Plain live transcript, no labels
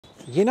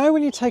You know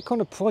when you take on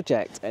a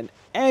project and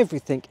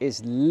everything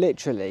is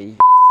literally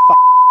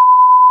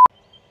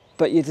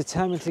but you're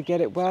determined to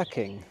get it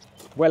working?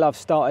 Well, I've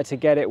started to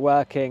get it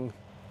working.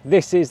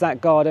 This is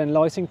that garden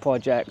lighting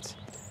project.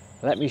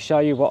 Let me show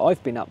you what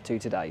I've been up to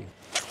today.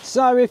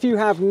 So if you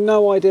have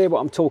no idea what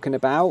I'm talking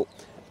about,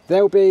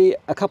 there'll be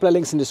a couple of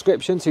links in the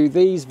description to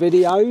these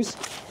videos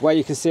where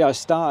you can see I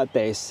started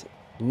this.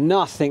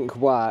 Nothing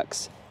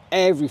works.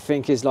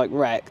 Everything is like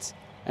wrecked,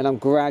 and I'm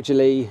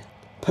gradually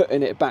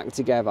putting it back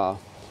together.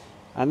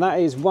 And that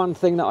is one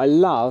thing that I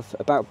love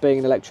about being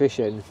an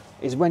electrician,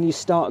 is when you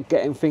start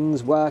getting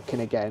things working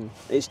again.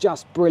 It's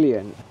just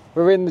brilliant.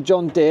 We're in the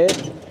John Deere,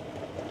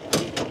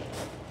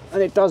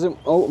 and it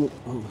doesn't,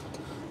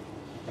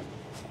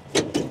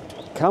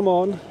 come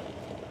on.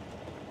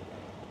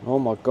 Oh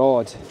my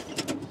God.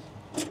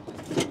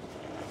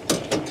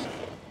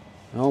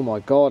 Oh my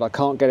God, I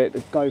can't get it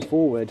to go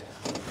forward.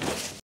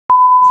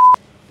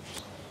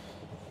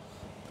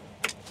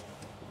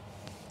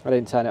 I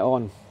didn't turn it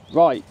on.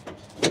 Right.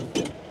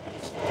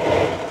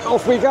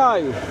 Off we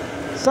go.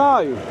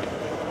 So,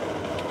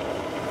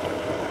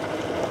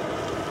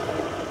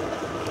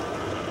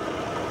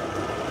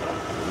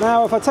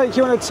 now if I take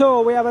you on a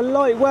tour, we have a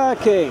light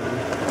working.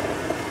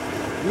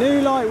 New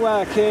light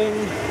working.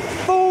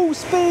 Full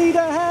speed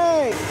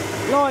ahead.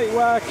 Light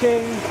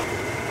working.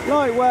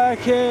 Light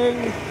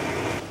working.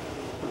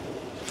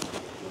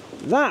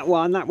 That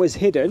one that was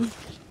hidden.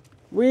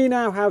 We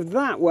now have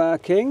that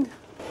working.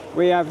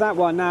 We have that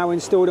one now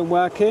installed and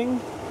working,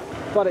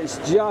 but it's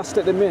just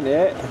at the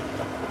minute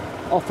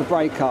off the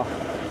breaker.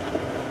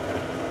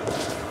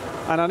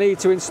 And I need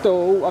to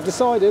install, I've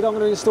decided I'm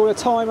going to install a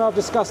timer. I've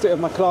discussed it with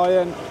my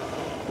client.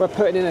 We're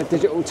putting in a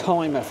digital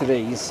timer for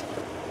these.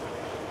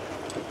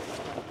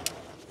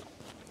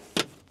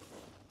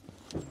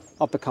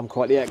 I've become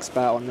quite the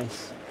expert on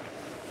this.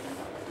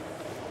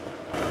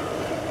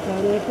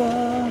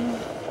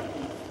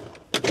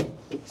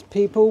 There's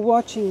people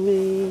watching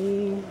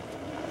me.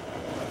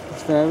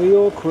 It's very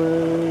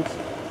awkward.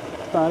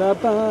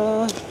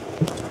 Ba-da-ba.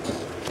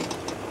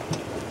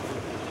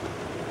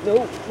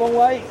 No, wrong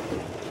way.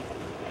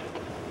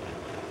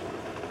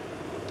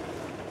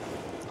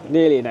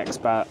 Nearly an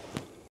expert.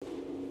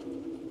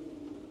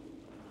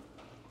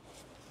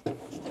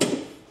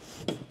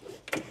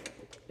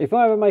 If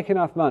I ever make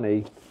enough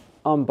money,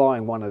 I'm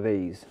buying one of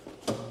these.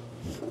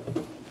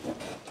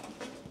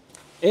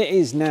 It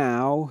is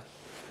now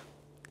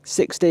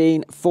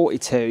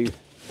 16:42.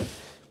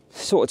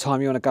 Sort of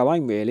time you want to go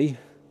home really,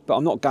 but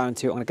I'm not going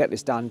to. I'm going to get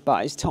this done,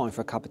 but it's time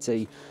for a cup of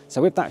tea.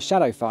 So with that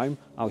shadow foam,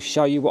 I'll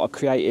show you what I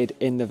created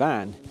in the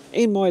van,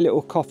 in my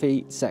little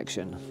coffee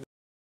section.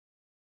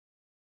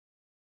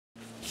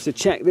 So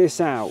check this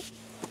out.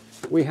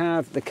 We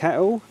have the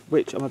kettle,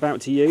 which I'm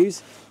about to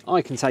use.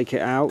 I can take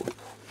it out,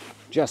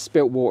 just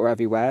spilt water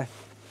everywhere,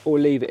 or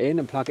leave it in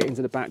and plug it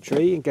into the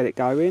battery and get it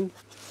going.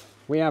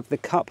 We have the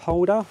cup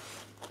holder,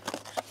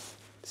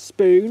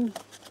 spoon,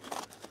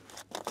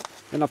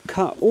 and I've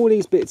cut all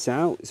these bits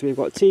out. So we've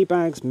got tea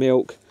bags,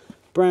 milk,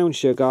 brown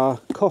sugar,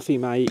 coffee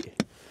mate,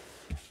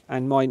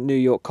 and my New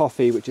York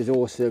coffee, which is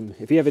awesome.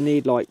 If you ever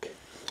need like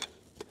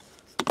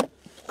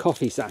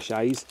coffee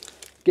sachets,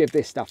 give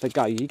this stuff a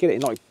go. You get it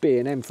in like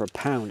B&M for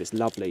 £1. It's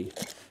lovely.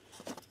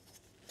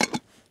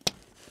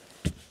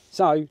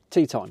 So,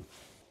 tea time.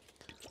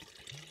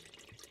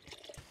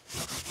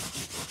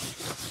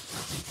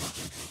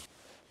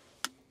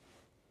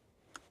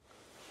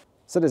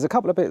 So there's a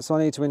couple of bits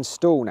I need to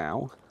install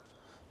now,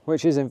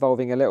 which is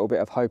involving a little bit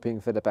of hoping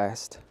for the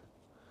best.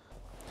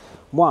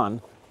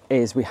 One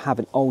is we have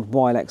an old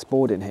Wilex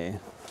board in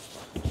here.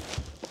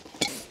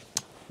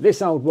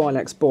 This old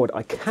Wilex board,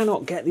 I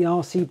cannot get the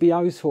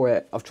RCBOs for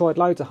it. I've tried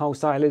loads of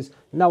wholesalers,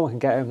 no one can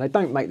get them, they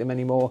don't make them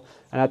anymore,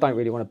 and I don't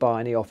really want to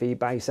buy any off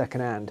eBay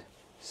secondhand.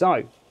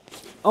 So,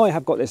 I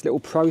have got this little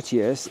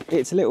Proteus.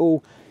 It's a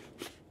little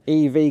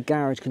EV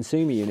garage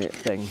consumer unit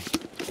thing.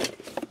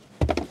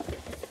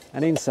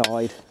 And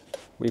inside,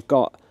 we've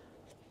got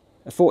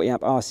a 40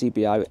 amp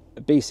RCBO,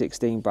 a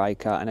B16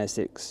 breaker, and a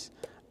 6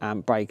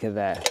 amp breaker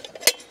there.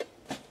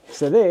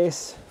 So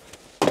this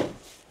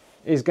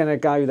is going to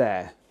go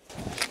there.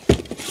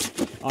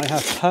 I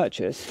have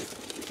purchased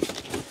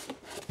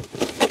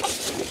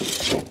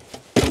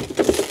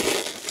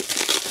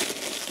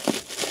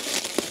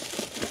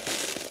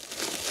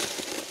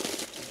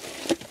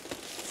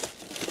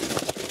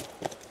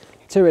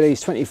two of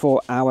these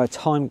 24-hour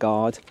time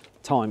guard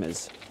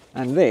timers,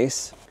 and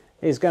this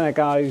is going to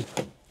go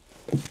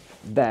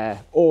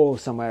there or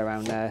somewhere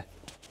around there,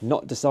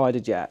 not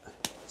decided yet.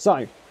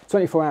 So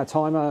 24-hour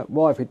timer,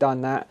 why have we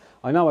done that?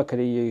 I know I could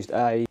have used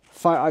a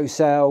photo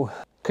cell,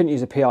 couldn't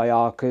use a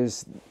PIR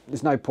because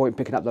there's no point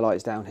picking up the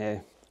lights down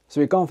here. So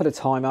we've gone for the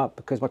timer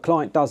because my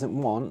client doesn't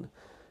want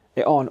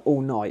it on all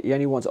night. He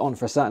only wants it on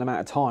for a certain amount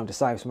of time to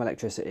save some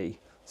electricity.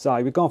 So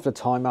we've gone for the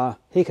timer.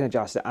 He can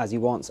adjust it as he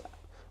wants,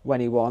 when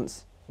he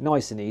wants,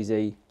 nice and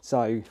easy.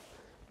 So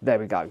there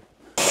we go.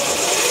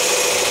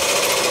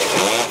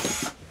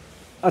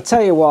 I'll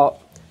tell you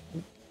what,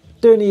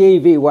 doing the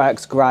EV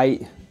works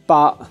great,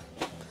 but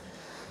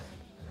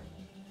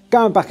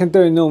Going back and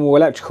doing normal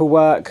electrical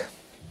work,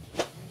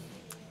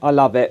 I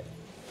love it.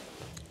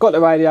 Got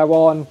the radio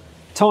on,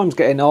 time's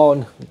getting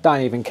on,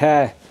 don't even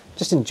care,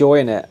 just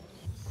enjoying it.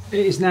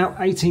 It is now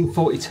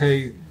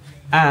 18:42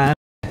 and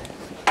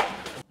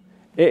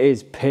it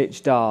is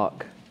pitch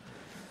dark.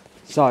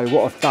 So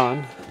what I've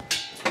done,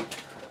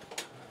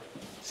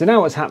 so now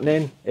what's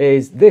happening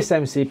is this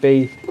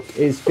MCB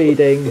is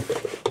feeding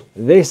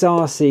this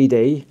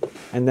RCD,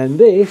 and then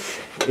this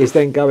is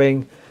then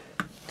going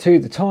to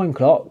the time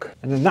clock,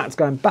 and then that's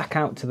going back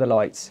out to the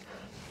lights.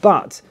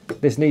 But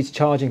this needs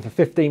charging for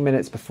 15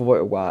 minutes before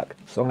it'll work.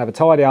 So I'm gonna have a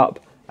tidy up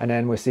and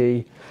then we'll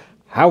see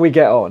how we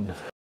get on.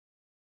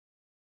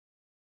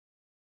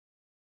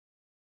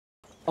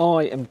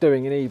 I am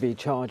doing an EV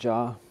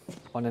charger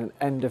on an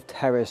end of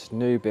terrace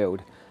new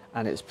build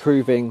and it's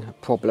proving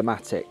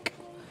problematic.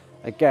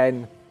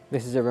 Again,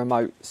 this is a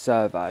remote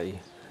survey.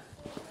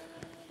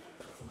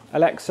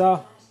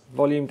 Alexa,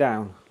 volume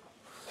down.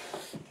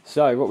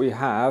 So what we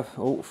have,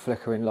 oh,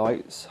 flickering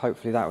lights,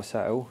 hopefully that will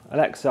settle.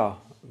 Alexa,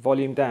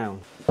 volume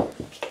down.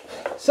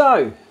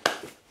 So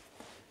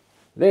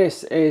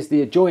this is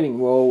the adjoining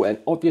wall, and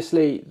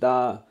obviously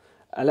the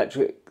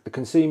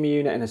consumer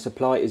unit and the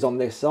supply is on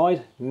this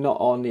side, not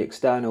on the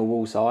external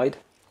wall side.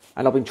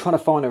 And I've been trying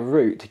to find a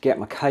route to get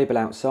my cable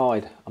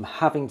outside. I'm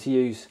having to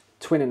use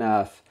twin and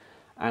earth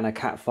and a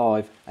Cat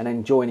 5 and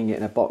then joining it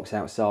in a box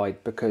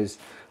outside because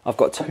I've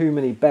got too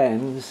many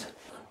bends,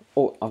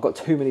 or I've got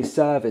too many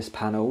service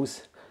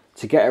panels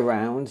to get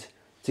around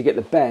to get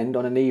the bend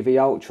on an EV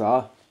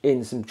Ultra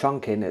in some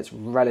trunking that's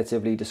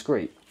relatively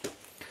discreet.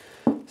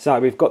 So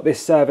we've got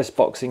this service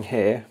boxing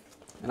here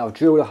and I've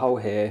drilled a hole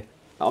here.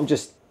 I'm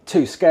just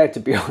too scared, to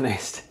be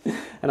honest,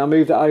 and I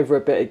moved it over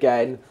a bit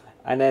again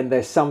and then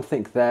there's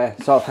something there,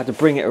 so I've had to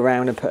bring it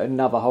around and put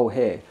another hole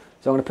here.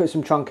 So I'm going to put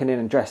some trunking in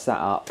and dress that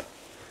up.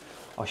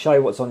 I'll show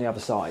you what's on the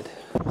other side.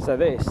 So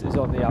this is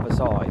on the other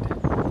side,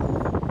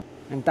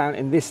 and down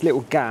in this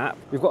little gap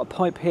we've got a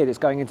pipe here that's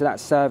going into that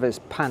service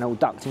panel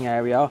ducting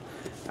area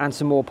and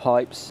some more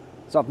pipes.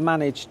 So I've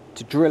managed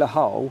to drill a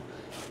hole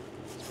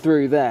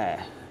through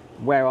there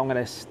where I'm going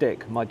to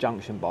stick my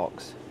junction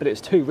box, but it's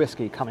too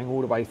risky coming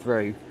all the way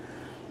through.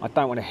 I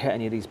don't want to hit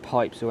any of these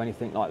pipes or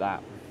anything like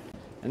that.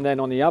 And then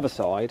on the other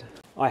side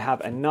I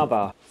have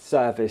another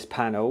service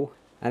panel,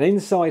 and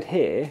inside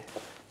here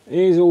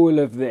is all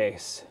of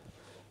this.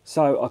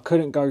 So I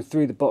couldn't go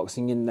through the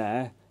boxing in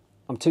there.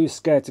 I'm too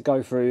scared to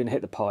go through and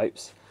hit the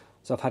pipes,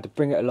 so I've had to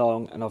bring it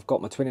along, and I've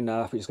got my twin and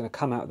earth which is going to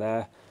come out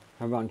there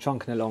and run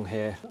trunking along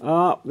here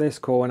up this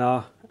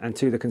corner and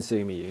to the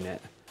consumer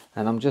unit.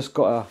 And I'm just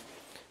got to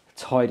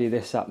tidy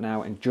this up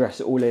now and dress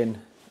it all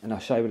in, and I'll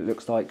show you what it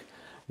looks like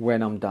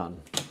when I'm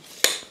done.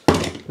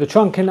 The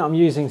trunking that I'm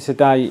using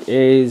today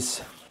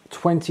is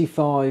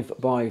 25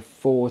 by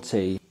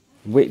 40,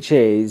 which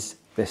is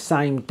the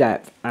same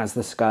depth as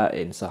the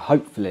skirting, so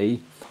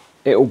hopefully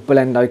it'll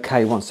blend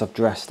okay once I've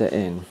dressed it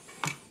in.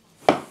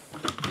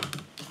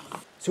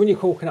 So when you're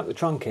caulking up the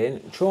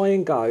trunking, try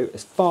and go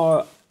as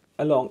far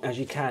along as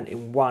you can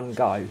in one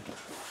go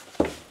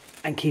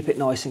and keep it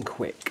nice and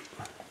quick.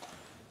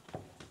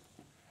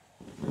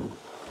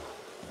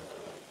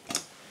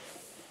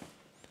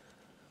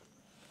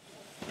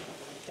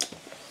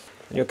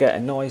 And you'll get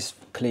a nice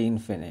clean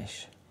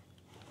finish.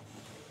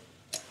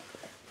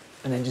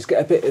 And then just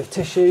get a bit of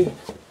tissue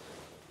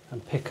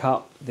and pick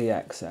up the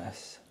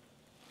excess.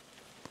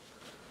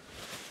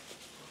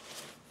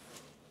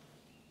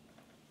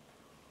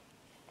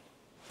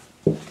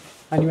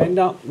 And you end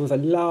up with a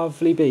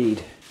lovely bead.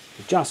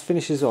 It just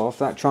finishes off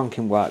that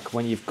trunking work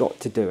when you've got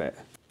to do it.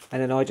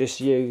 And then I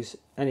just use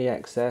any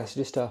excess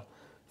just to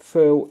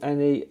fill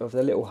any of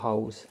the little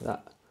holes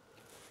that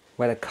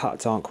where the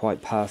cuts aren't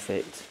quite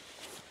perfect.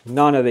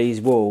 None of these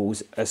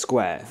walls are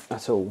square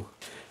at all,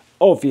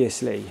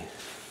 obviously.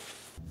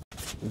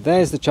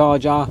 There's the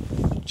charger,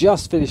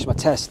 just finished my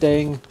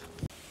testing,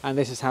 and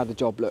this is how the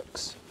job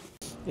looks.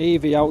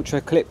 EV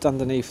Ultra clipped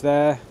underneath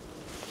there.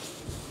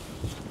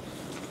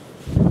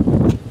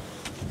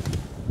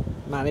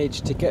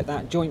 Managed to get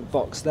that joint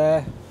box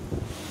there.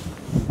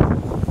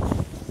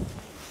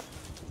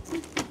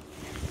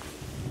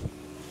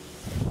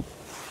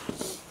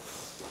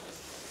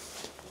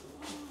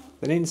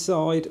 Then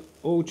inside,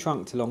 all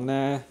trunked along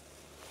there.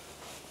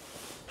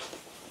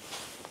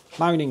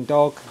 Moaning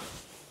dog.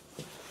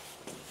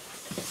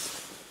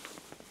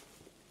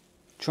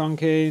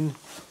 Trunking,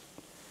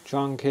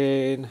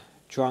 trunking,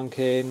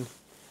 trunking.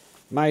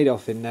 Made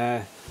off in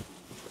there.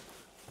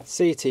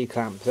 CT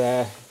clamp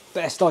there.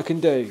 Best I can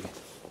do.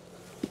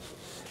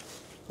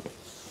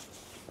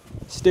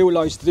 Still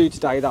loads to do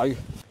today though.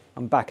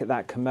 I'm back at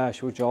that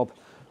commercial job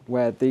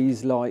where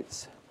these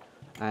lights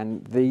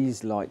and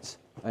these lights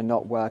are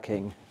not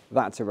working.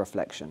 That's a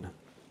reflection.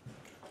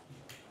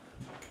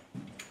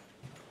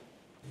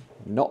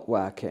 Not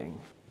working.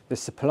 The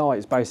supply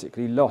is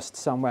basically lost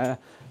somewhere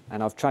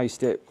and I've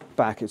traced it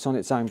back. It's on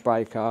its own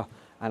breaker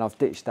and I've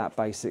ditched that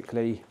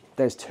basically.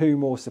 There's two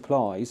more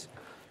supplies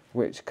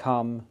which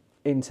come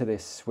into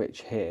this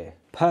switch here.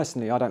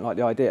 Personally, I don't like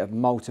the idea of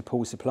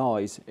multiple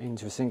supplies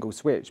into a single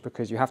switch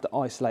because you have to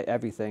isolate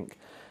everything.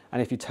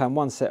 And if you turn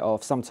one set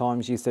off,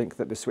 sometimes you think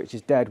that the switch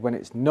is dead when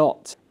it's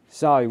not.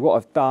 So what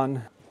I've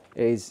done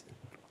is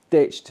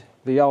ditched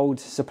the old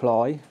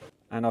supply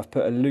and I've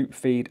put a loop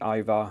feed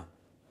over,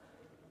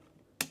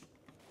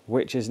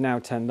 which has now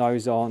turned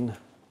those on,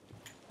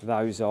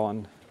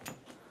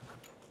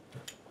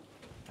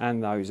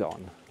 and those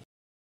on.